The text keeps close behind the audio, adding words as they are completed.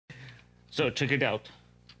So check it out,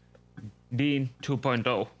 Dean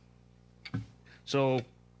 2.0. So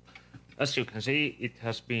as you can see, it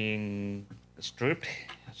has been stripped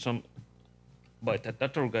some by the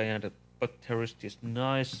tattoo guy, but there is this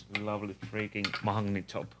nice, lovely freaking mahogany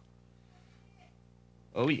top.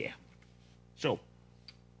 Oh yeah. So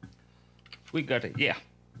we got it. Yeah,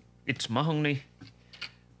 it's mahogany,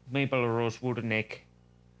 maple rosewood neck,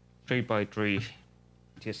 3x3,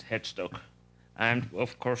 this headstock, and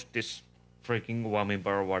of course this freaking whammy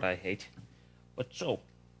bar, what I hate. But so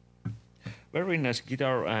very nice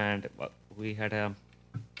guitar, and we had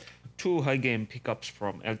two high gain pickups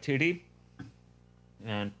from LTD,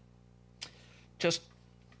 and just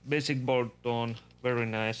basic bolt tone, very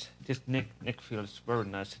nice. This neck feels very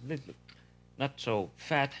nice, little, not so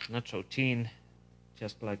fat, not so thin,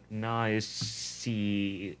 just like nice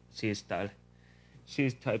C style, C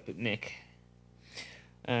type neck.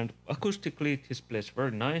 And acoustically this plays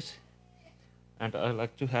very nice, and I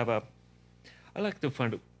like to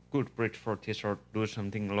find a good bridge for this, or do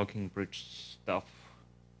something locking bridge stuff,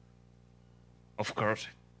 of course,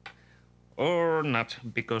 or not,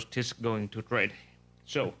 because this is going to trade.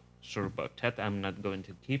 So sorry about that, I'm not going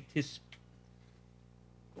to keep this,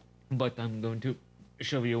 but I'm going to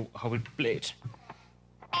show you how it plays.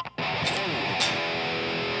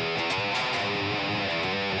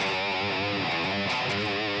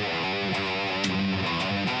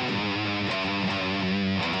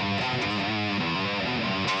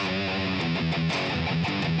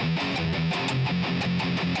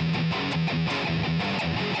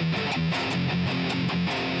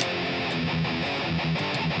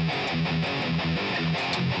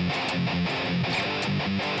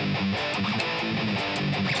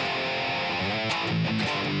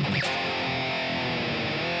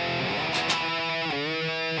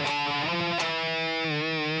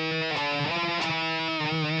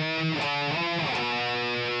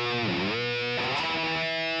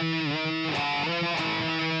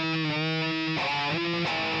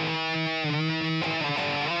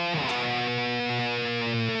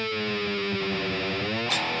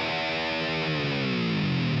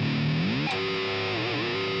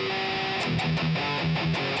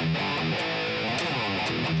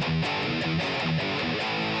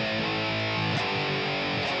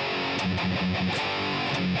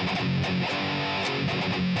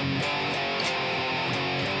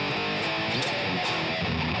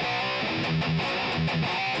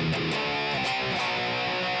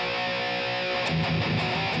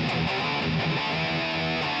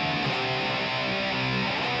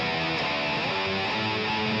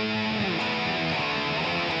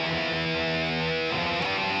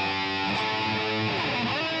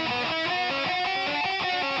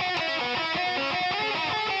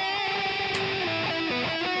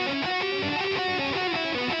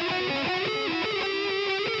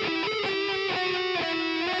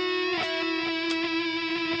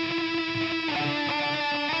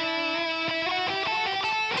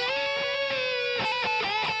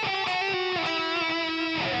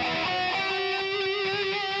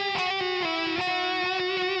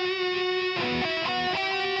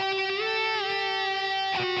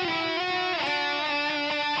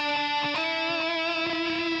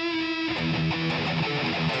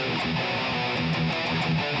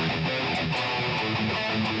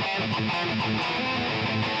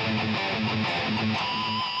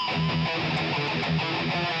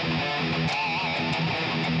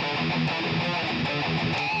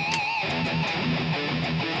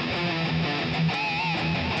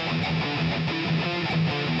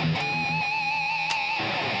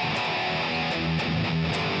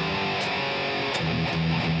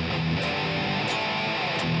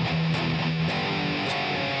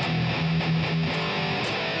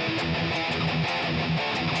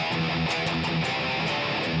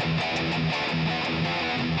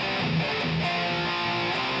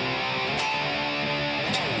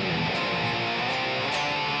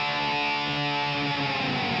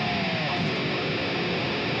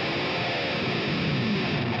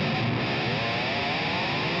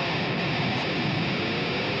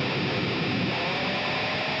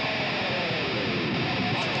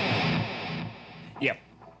 Yeah.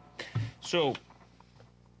 So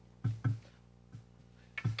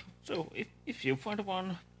if you find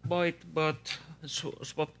one, buy it, but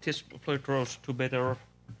swap this fluid rose to better.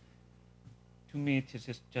 To me, this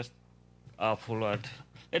is just awful. And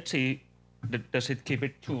let's see, does it keep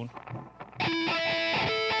it tuned?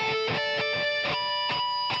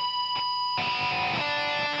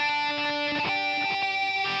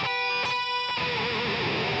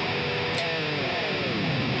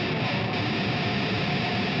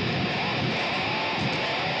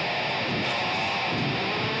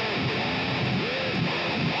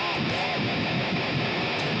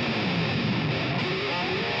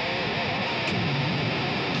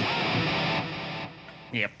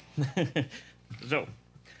 So,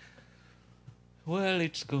 well,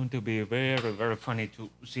 it's going to be very, very funny to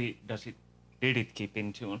see did it keep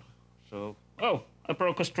in tune. So, oh, I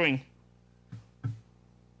broke a string.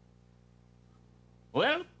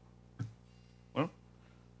 Well,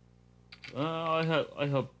 I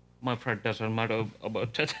hope my friend doesn't matter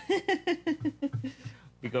about that.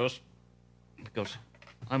 because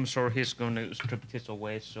I'm sure he's going to strip this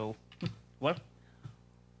away. So, well,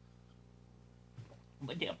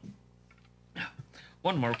 but yeah,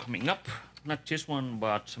 one more coming up. Not this one,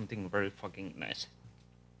 but something very fucking nice.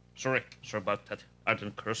 Sorry about that. I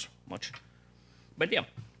didn't curse much, but yeah,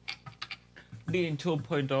 Dean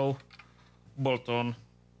 2.0 bolt-on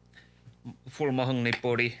full mahogany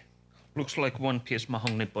body. Looks like one piece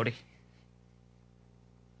mahogany body.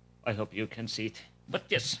 I hope you can see it. But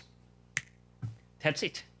yes, that's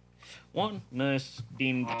it. One nice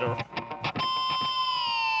Dean Vendetta.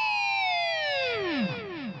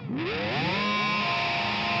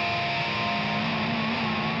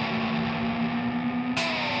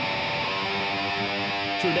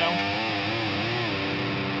 Two down.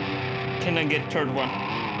 Can I get third one?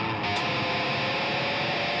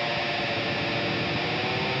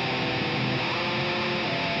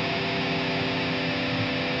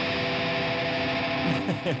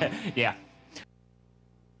 Yeah.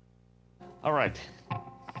 All right.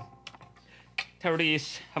 There it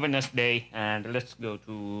is. Have a nice day, and let's go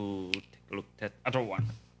to take a look at that other one.